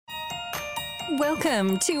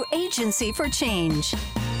Welcome to Agency for Change,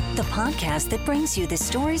 the podcast that brings you the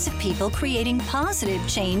stories of people creating positive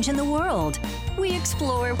change in the world. We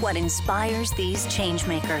explore what inspires these change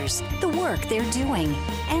makers, the work they're doing,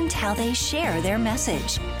 and how they share their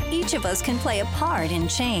message. Each of us can play a part in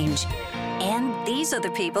change, and these are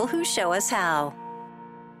the people who show us how.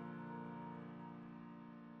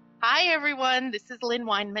 Hi, everyone. This is Lynn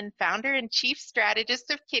Weinman, founder and chief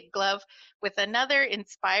strategist of Kid Glove, with another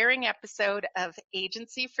inspiring episode of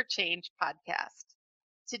Agency for Change podcast.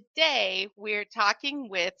 Today, we're talking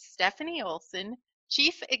with Stephanie Olson,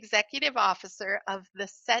 Chief Executive Officer of the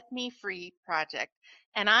Set Me Free Project.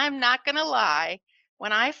 And I'm not going to lie,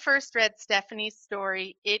 when I first read Stephanie's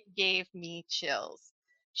story, it gave me chills.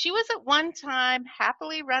 She was at one time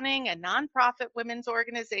happily running a nonprofit women's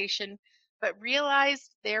organization, but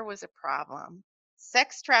realized there was a problem.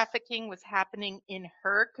 Sex trafficking was happening in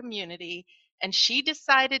her community, and she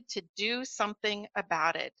decided to do something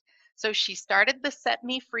about it. So she started the Set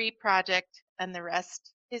Me Free Project, and the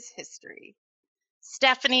rest is history.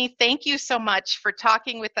 Stephanie, thank you so much for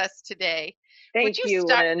talking with us today. Thank you,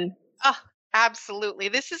 Lynn. Oh, absolutely.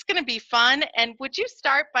 This is going to be fun. And would you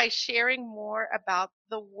start by sharing more about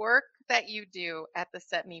the work that you do at the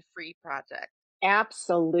Set Me Free Project?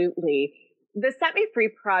 Absolutely. The Set Me Free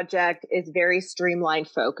Project is very streamlined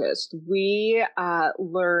focused. We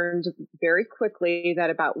learned very quickly that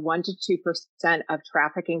about 1% to 2% of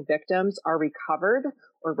trafficking victims are recovered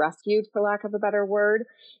or rescued, for lack of a better word.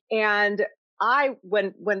 And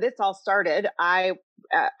when this all started, I'm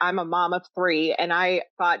a mom of 3, and I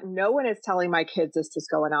thought, no one is telling my kids this is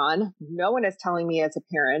going on. No one is telling me as a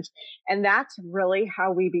parent. And that's really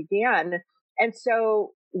how we began. And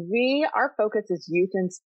so our focus is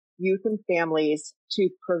youth and families to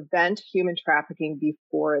prevent human trafficking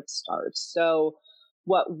before it starts. So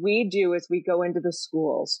what we do is we go into the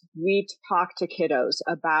schools, we talk to kiddos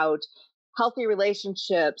about healthy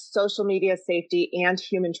relationships, social media safety, and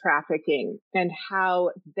human trafficking, and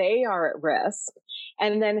how they are at risk,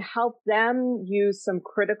 and then help them use some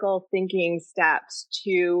critical thinking steps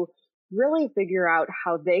to really figure out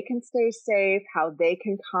how they can stay safe, how they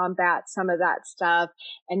can combat some of that stuff,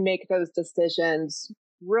 and make those decisions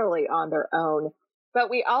really on their own.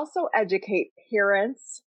 But we also educate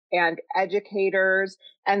parents and educators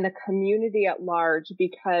and the community at large,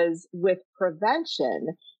 because with prevention,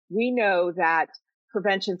 we know that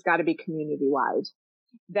prevention's got to be community-wide,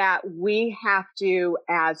 that we have to,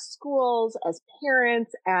 as schools, as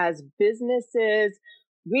parents, as businesses,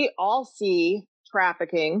 we all see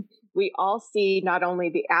trafficking. We all see not only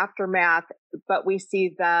the aftermath, but we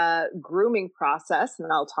see the grooming process.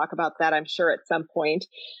 And I'll talk about that, I'm sure, at some point.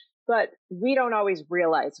 But we don't always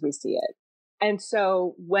realize we see it. And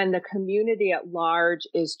so when the community at large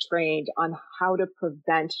is trained on how to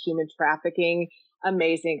prevent human trafficking,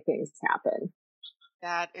 amazing things happen.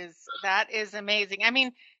 That is amazing. I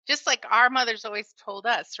mean, just like our mothers always told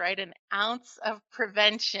us, right? An ounce of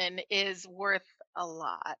prevention is worth a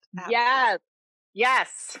lot. Absolutely.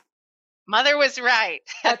 Yes. Mother was right.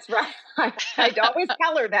 That's right. I'd always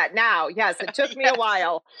tell her that now. Yes, it took me a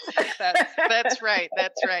while. That's right.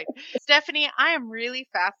 That's right. Stephanie, I am really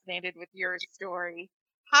fascinated with your story.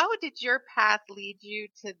 How did your path lead you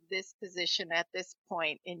to this position at this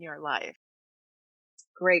point in your life?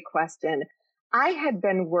 Great question. I had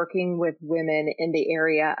been working with women in the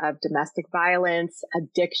area of domestic violence,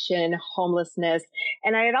 addiction, homelessness,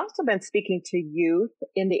 and I had also been speaking to youth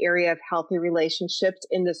in the area of healthy relationships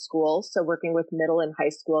in the schools, so working with middle and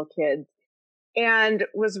high school kids, and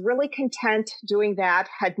was really content doing that,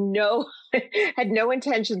 had no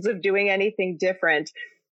intentions of doing anything different.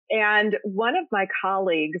 And one of my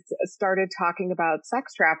colleagues started talking about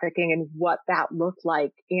sex trafficking and what that looked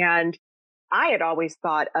like. And I had always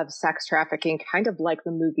thought of sex trafficking kind of like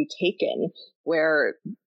the movie Taken, where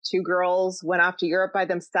 2 girls went off to Europe by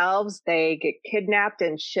themselves. They get kidnapped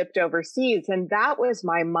and shipped overseas. And that was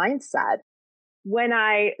my mindset. When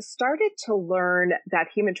I started to learn that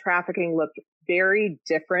human trafficking looked very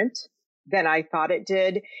different than I thought it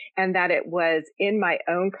did, and that it was in my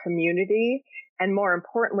own community, and more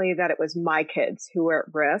importantly, that it was my kids who were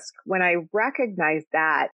at risk, when I recognized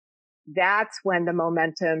that, that's when the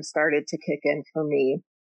momentum started to kick in for me.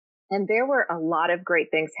 And there were a lot of great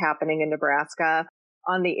things happening in Nebraska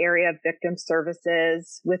on the area of victim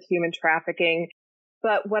services with human trafficking.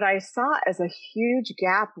 But what I saw as a huge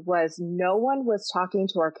gap was no one was talking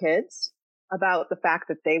to our kids about the fact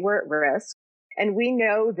that they were at risk. And we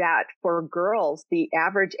know that for girls, the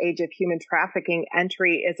average age of human trafficking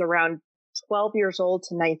entry is around 12 years old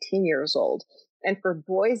to 19 years old. And for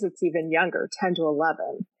boys, it's even younger, 10 to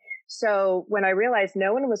 11. So when I realized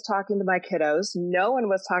no one was talking to my kiddos, no one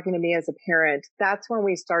was talking to me as a parent, that's when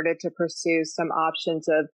we started to pursue some options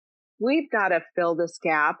of, we've got to fill this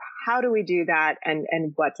gap. How do we do that?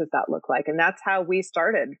 And what does that look like? And that's how we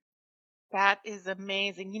started. That is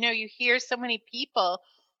amazing. You hear so many people,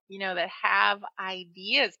 that have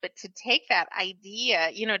ideas, but to take that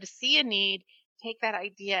idea, to see a need, take that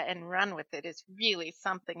idea and run with it is really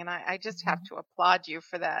something. And I just have to applaud you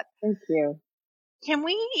for that. Thank you. Can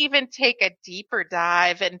we even take a deeper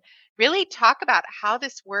dive and really talk about how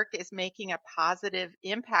this work is making a positive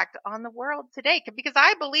impact on the world today? Because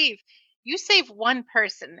I believe you save one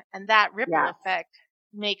person and that ripple Yes, effect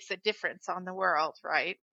makes a difference on the world,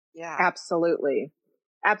 right? Yeah. absolutely.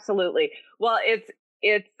 Absolutely. Well, it's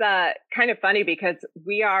kind of funny because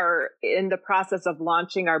we are in the process of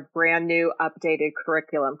launching our brand new updated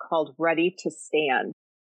curriculum called Ready to Stand.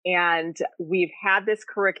 And we've had this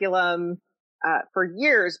curriculum for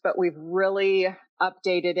years, but we've really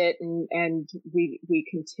updated it and we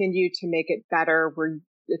continue to make it better.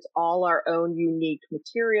 It's all our own unique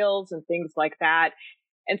materials and things like that.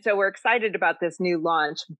 And so we're excited about this new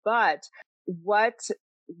launch. But what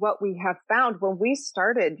what we have found when we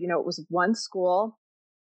started, it was one school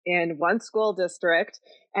in one school district.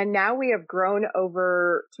 And now we have grown to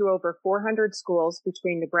over 400 schools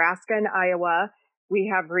between Nebraska and Iowa. We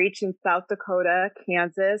have reach in South Dakota,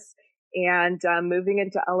 Kansas, and moving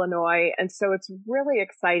into Illinois. And so it's really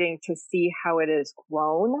exciting to see how it has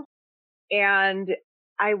grown. And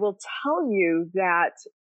I will tell you that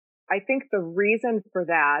I think the reason for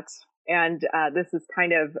that, and this is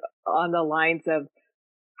kind of on the lines of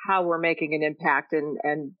how we're making an impact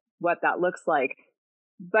and what that looks like.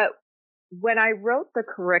 But when I wrote the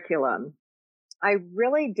curriculum, I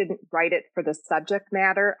really didn't write it for the subject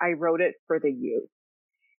matter. I wrote it for the youth.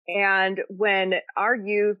 And when our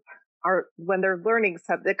youth when they're learning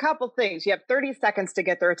something, a couple things, you have 30 seconds to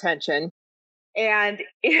get their attention. And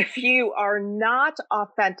if you are not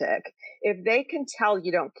authentic, if they can tell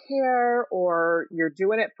you don't care or you're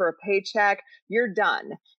doing it for a paycheck, you're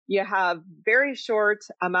done. You have very short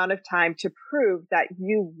amount of time to prove that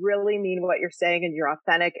you really mean what you're saying and you're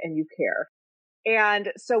authentic and you care.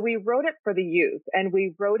 And so we wrote it for the youth, and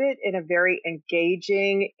we wrote it in a very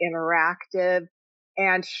engaging, interactive,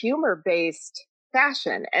 and humor-based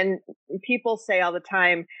fashion. And people say all the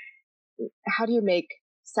time, how do you make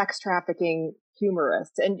sex trafficking humorous?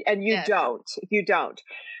 And Yes. You don't.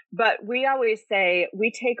 But we always say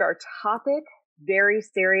we take our topic very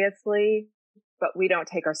seriously, but we don't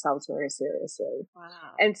take ourselves very seriously.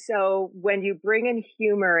 Wow. And so when you bring in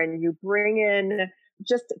humor and you bring in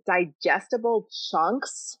just digestible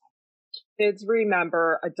chunks, kids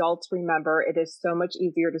remember, adults remember, it is so much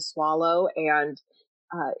easier to swallow, and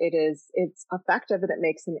it's effective and it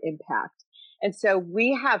makes an impact. And so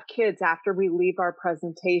we have kids after we leave our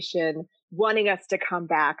presentation wanting us to come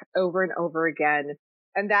back over and over again.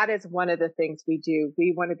 And that is one of the things we do.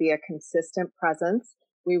 We want to be a consistent presence.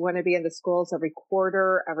 We want to be in the schools every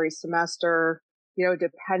quarter, every semester,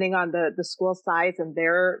 depending on the school size and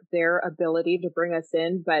their ability to bring us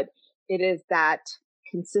in. But it is that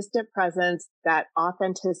consistent presence, that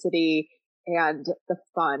authenticity, and the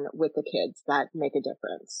fun with the kids that make a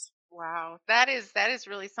difference. Wow. That is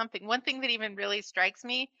really something. One thing that even really strikes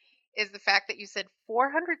me is the fact that you said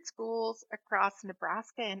 400 schools across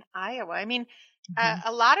Nebraska and Iowa. I mean, Mhm.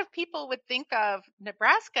 a lot of people would think of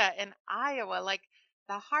Nebraska and Iowa like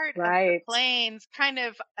the heart of the Right. plains, kind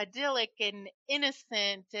of idyllic and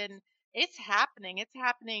innocent, and it's happening. It's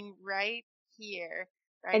happening right here,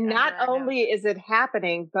 right And not under our only noses. is it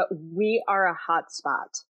happening, but we are a hot spot.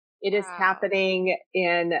 It is Wow. happening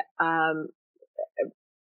in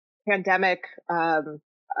pandemic. Uh,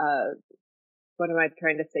 what am I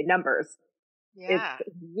trying to say? Numbers. It's Yeah.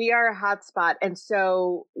 We are a hot spot, and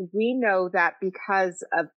so we know that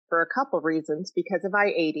for a couple reasons, because of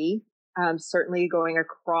I-80, certainly going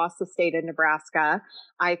across the state of Nebraska,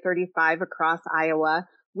 I-35 across Iowa.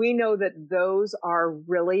 We know that those are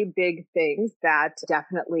really big things that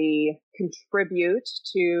definitely contribute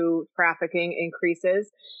to trafficking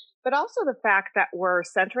increases, but also the fact that we're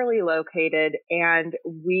centrally located and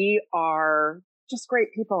we are just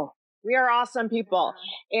great people. We are awesome people.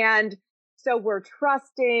 And so we're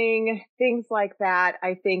trusting, things like that,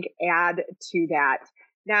 I think add to that.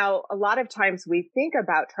 Now, a lot of times we think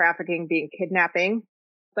about trafficking being kidnapping,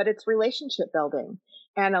 but it's relationship building.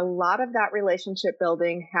 And a lot of that relationship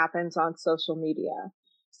building happens on social media.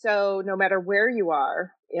 So no matter where you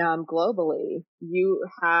are globally, you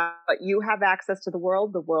have access to the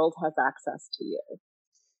world has access to you.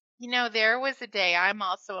 There was a day, I'm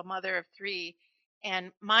also a mother of three,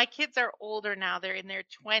 And my kids are older now, they're in their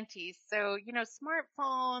 20s. So,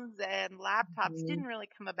 smartphones and laptops Mhm. didn't really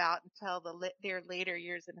come about until their later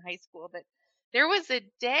years in high school. But there was a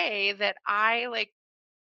day that I like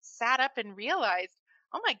sat up and realized,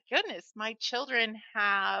 oh my goodness, my children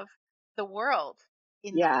have the world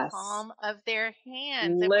in the Yes, palm of their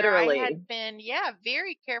hands. And where I had literally. been, yeah,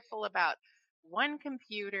 very careful about one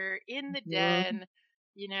computer in the Mhm. den,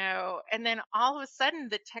 and then all of a sudden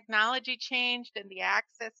the technology changed and the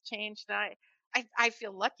access changed. And I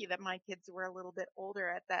feel lucky that my kids were a little bit older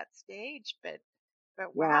at that stage, but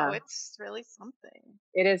wow, Yeah, it's really something.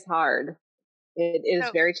 it is hard. It is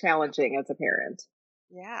So very challenging as a parent.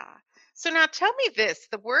 yeah. So now tell me this,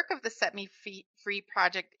 the work of the Set Me Free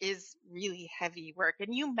project is really heavy work.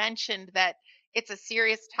 And you mentioned that it's a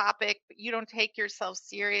serious topic, but you don't take yourself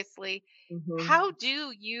seriously. Mhm. How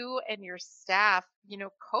do you and your staff,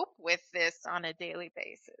 cope with this on a daily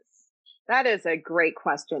basis? That is a great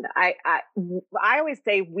question. I always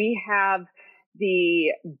say we have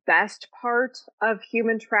the best part of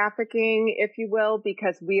human trafficking, if you will,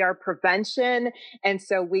 because we are prevention. And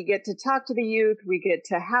so we get to talk to the youth, we get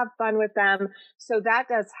to have fun with them. So that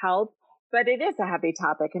does help. But it is a heavy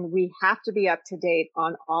topic, and we have to be up to date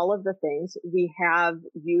on all of the things. We have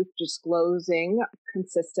youth disclosing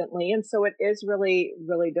consistently. And so it is really,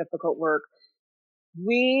 really difficult work.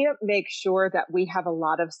 We make sure that we have a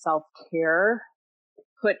lot of self care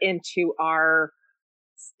put into our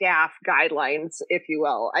staff guidelines, if you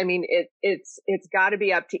will. I mean, it's got to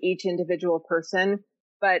be up to each individual person,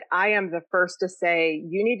 but I am the first to say,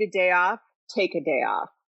 you need a day off, take a day off,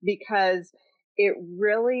 because it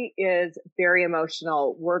really is very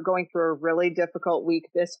emotional. We're going through a really difficult week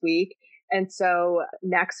this week. And so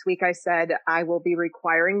next week, I said I will be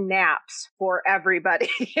requiring naps for everybody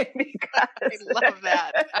I because, love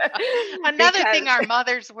that. Another because thing our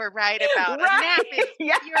mothers were right about. A nap right. is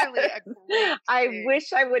Yes. purely a great I thing.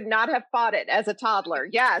 wish I would not have fought it as a toddler.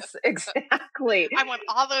 Yes, exactly. I want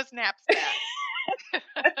all those naps back.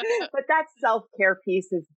 But that self care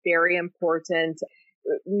piece is very important.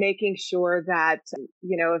 Making sure that,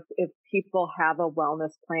 if people have a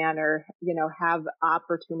wellness plan or, have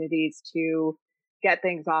opportunities to get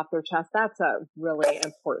things off their chest, that's a really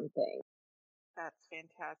important thing. That's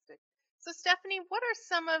fantastic. So, Stephanie, what are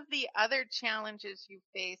some of the other challenges you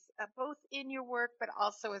face, both in your work, but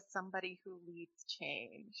also as somebody who leads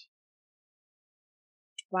change?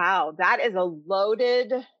 Wow, that is a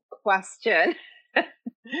loaded question.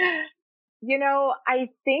 I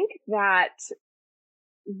think that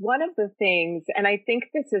one of the things, and I think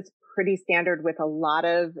this is pretty standard with a lot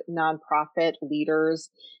of nonprofit leaders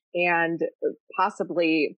and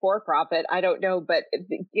possibly for profit, I don't know, but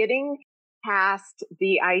getting past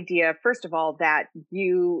the idea, first of all, that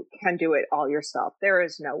you can do it all yourself. There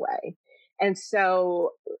is no way. And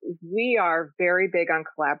so we are very big on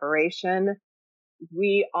collaboration.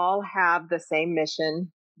 We all have the same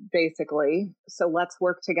mission, basically. So let's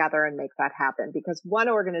work together and make that happen, because one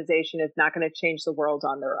organization is not going to change the world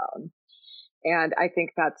on their own. And I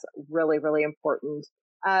think that's really, really important.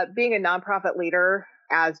 Being a nonprofit leader,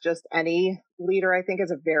 as just any leader, I think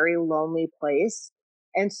is a very lonely place.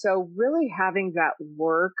 And so really having that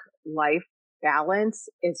work life balance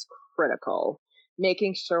is critical.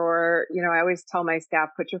 Making sure, I always tell my staff,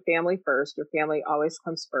 put your family first. Your family always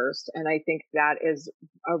comes first. And I think that is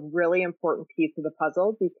a really important piece of the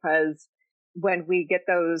puzzle, because when we get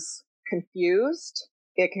those confused,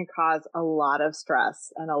 it can cause a lot of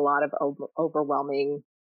stress and a lot of overwhelming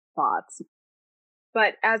thoughts.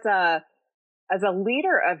 But as a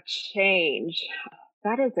leader of change,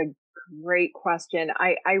 that is a great question.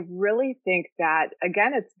 I really think that,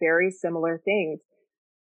 again, it's very similar things.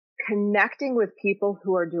 Connecting with people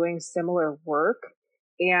who are doing similar work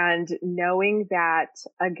and knowing that,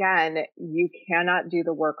 again, you cannot do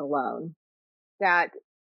the work alone. That,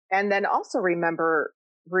 and then also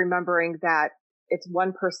remembering that it's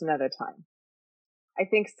one person at a time. I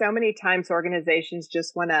think so many times organizations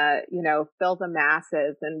just want to, fill the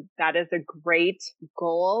masses, and that is a great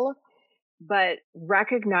goal. But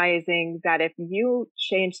recognizing that if you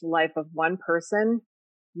change the life of one person,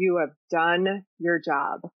 you have done your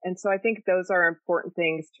job. And so I think those are important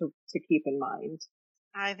things to keep in mind.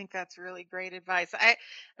 I think that's really great advice. I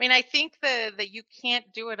mean, I think the you can't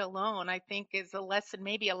do it alone, I think is a lesson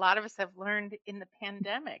maybe a lot of us have learned in the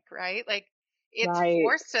pandemic, right? Like it's Right.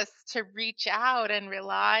 forced us to reach out and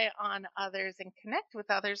rely on others and connect with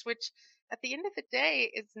others, which at the end of the day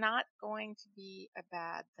is not going to be a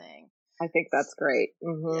bad thing. I think that's great.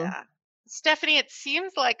 Yeah. Stephanie, it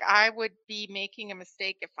seems like I would be making a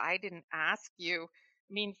mistake if I didn't ask you,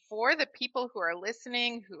 I mean, for the people who are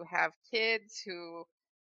listening, who have kids, who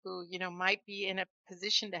might be in a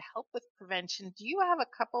position to help with prevention, do you have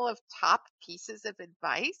a couple of top pieces of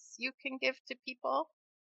advice you can give to people?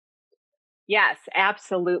 Yes,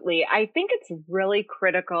 absolutely. I think it's really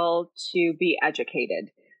critical to be educated.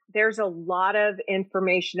 There's a lot of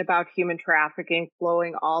information about human trafficking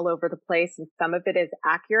flowing all over the place, and some of it is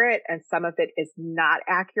accurate and some of it is not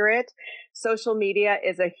accurate. Social media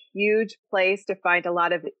is a huge place to find a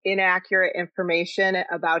lot of inaccurate information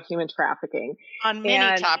about human trafficking. On many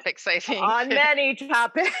And topics, I think. on many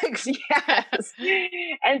topics, yes.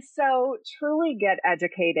 And so truly get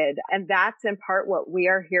educated. And that's in part what we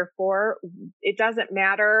are here for. It doesn't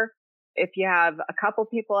matter if you have a couple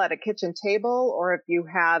people at a kitchen table or if you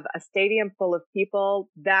have a stadium full of people.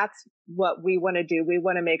 That's what we want to do. We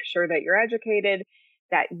want to make sure that you're educated,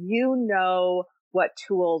 that you know what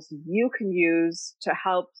tools you can use to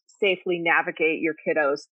help safely navigate your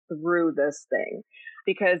kiddos through this thing,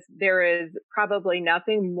 because there is probably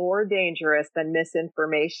nothing more dangerous than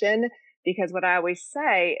misinformation. Because what I always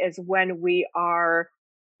say is when we are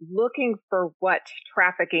looking for what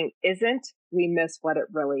trafficking isn't, we miss what it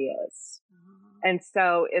really is. And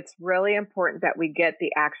so it's really important that we get the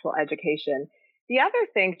actual education. The other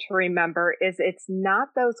thing to remember is it's not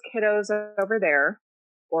those kiddos over there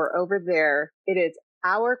or over there. It is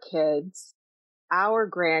our kids, our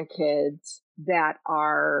grandkids that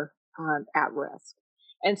are at risk.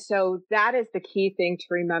 And so that is the key thing to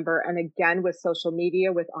remember. And again, with social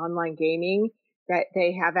media, with online gaming, that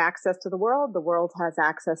they have access to the world has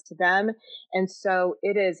access to them. And so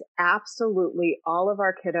it is absolutely all of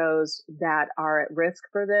our kiddos that are at risk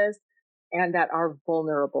for this and that are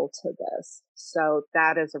vulnerable to this. So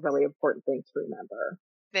that is a really important thing to remember.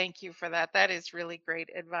 Thank you for that. That is really great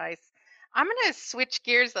advice. I'm going to switch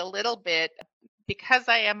gears a little bit. Because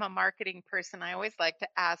I am a marketing person, I always like to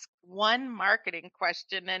ask one marketing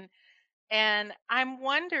question, and I'm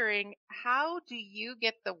wondering, how do you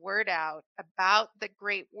get the word out about the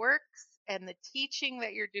great works and the teaching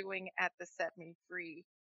that you're doing at the Set Me Free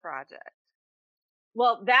project?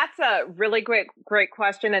 Well, that's a really great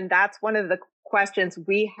question. And that's one of the questions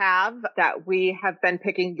we have that we have been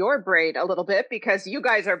picking your brain a little bit because you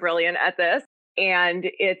guys are brilliant at this. And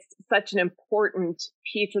it's such an important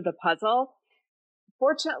piece of the puzzle.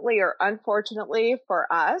 Fortunately or unfortunately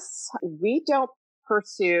for us, we don't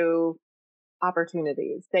pursue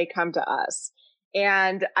opportunities. They come to us.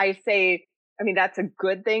 And I say, I mean, that's a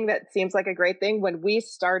good thing. That seems like a great thing. When we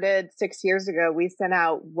started 6 years ago, we sent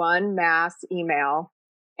out one mass email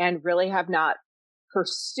and really have not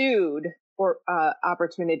pursued or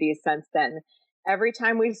opportunities since then. Every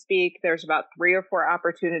time we speak, there's about 3 or 4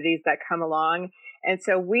 opportunities that come along. And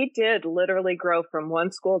so we did literally grow from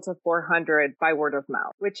one school to 400 by word of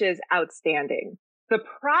mouth, which is outstanding. The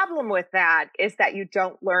problem with that is that you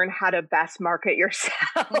don't learn how to best market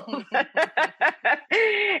yourself.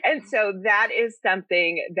 And so that is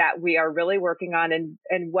something that we are really working on.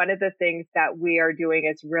 And one of the things that we are doing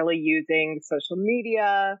is really using social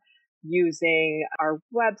media, using our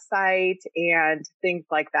website and things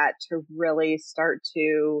like that to really start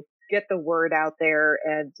to get the word out there,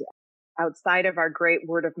 and outside of our great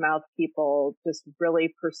word of mouth people, just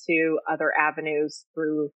really pursue other avenues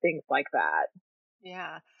through things like that.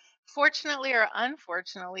 Yeah. Fortunately or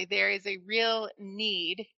unfortunately, there is a real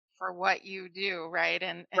need for what you do, right?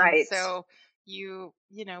 And Right. so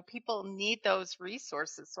people need those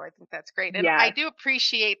resources. So I think that's great. And I Yes. do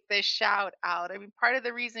appreciate this shout out. I mean, part of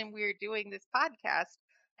the reason we're doing this podcast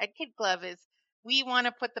at Kid Glove is we want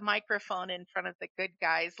to put the microphone in front of the good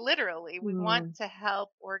guys. Literally, we want Mm, to help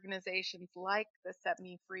organizations like the Set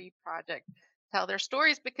Me Free Project tell their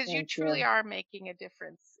stories because you thank truly you. are making a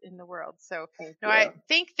difference in the world. So, Thank no, I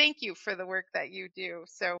you. thank you for the work that you do.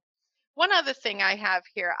 So, one other thing I have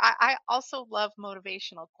here, I also love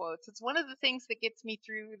motivational quotes. It's one of the things that gets me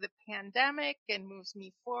through the pandemic and moves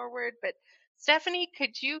me forward. But Stephanie,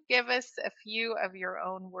 could you give us a few of your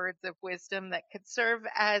own words of wisdom that could serve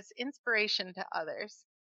as inspiration to others?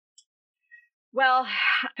 Well,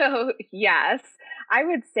 so yes, I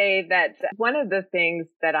would say that one of the things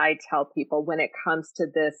that I tell people when it comes to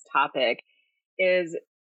this topic is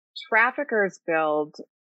traffickers build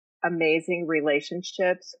amazing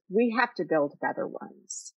relationships. We have to build better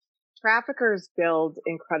ones. Traffickers build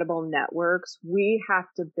incredible networks. We have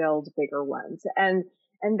to build bigger ones. And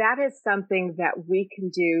that is something that we can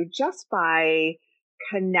do just by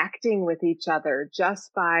connecting with each other,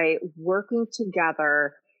 just by working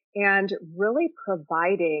together and really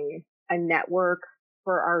providing a network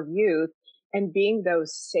for our youth and being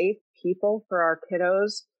those safe people for our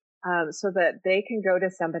kiddos so that they can go to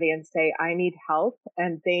somebody and say, I need help.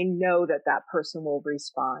 And they know that that person will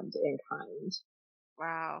respond in kind.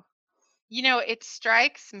 Wow. You know, it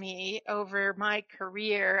strikes me over my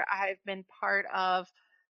career, I've been part of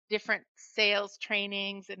different sales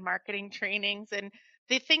trainings and marketing trainings, and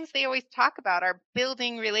the things they always talk about are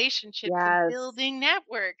building relationships and Yes, building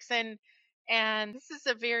networks, and this is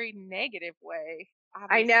a very negative way, I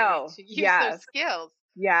obviously, know. to use those Yes, skills.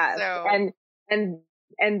 yes. So And,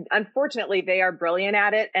 and unfortunately they are brilliant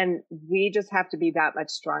at it, and we just have to be that much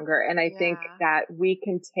stronger. And I think yeah, that we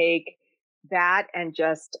can take that and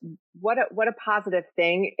just what a positive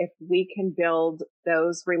thing if we can build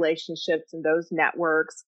those relationships and those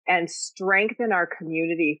networks and strengthen our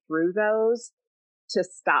community through those to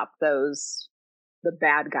stop the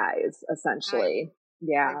bad guys, I essentially. I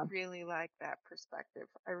Yeah. really like that perspective.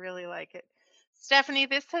 I really like it. Stephanie,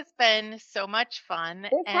 this has been so much fun,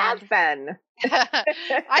 It has and been.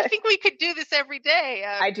 I think we could do this every day.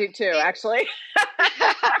 I do too, It, actually.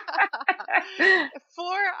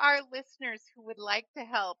 for our listeners who would like to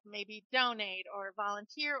help, maybe donate or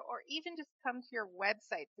volunteer or even just come to your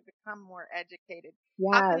website to become more educated,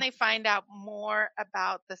 how can Yes. they find out more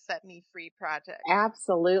about the Set Me Free project?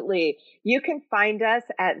 Absolutely. You can find us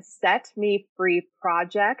at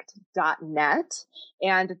setmefreeproject.net.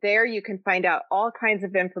 And there you can find out all kinds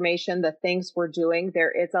of information, the things we're doing.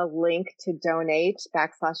 There is a link to donate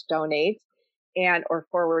and or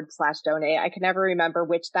 /donate. I can never remember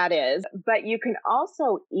which that is, but you can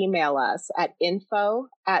also email us at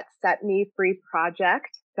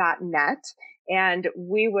info@setmefreeproject.net. And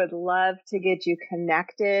we would love to get you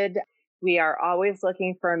connected. We are always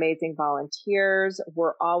looking for amazing volunteers.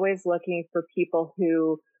 We're always looking for people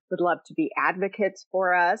who would love to be advocates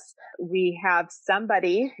for us. We have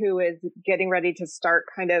somebody who is getting ready to start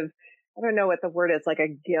kind of, I don't know what the word is, like a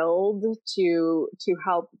guild to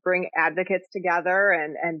help bring advocates together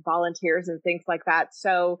and volunteers and things like that.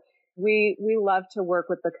 So we love to work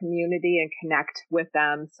with the community and connect with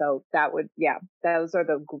them. So those are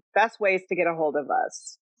the best ways to get a hold of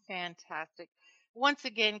us. Fantastic. Once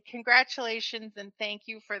again, congratulations and thank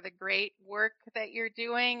you for the great work that you're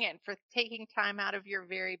doing and for taking time out of your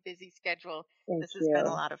very busy schedule. Thank This has been a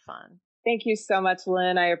you. lot of fun. Thank you so much,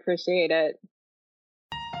 Lynn. I appreciate it.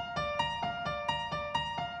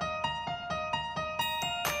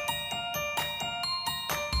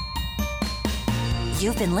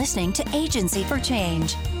 You've been listening to Agency for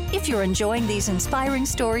Change. If you're enjoying these inspiring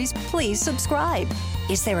stories, please subscribe.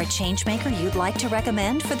 Is there a changemaker you'd like to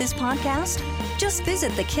recommend for this podcast? Just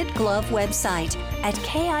visit the Kid Glove website at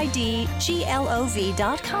kidglov.com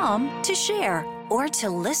to share or to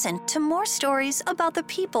listen to more stories about the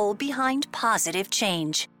people behind positive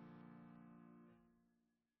change.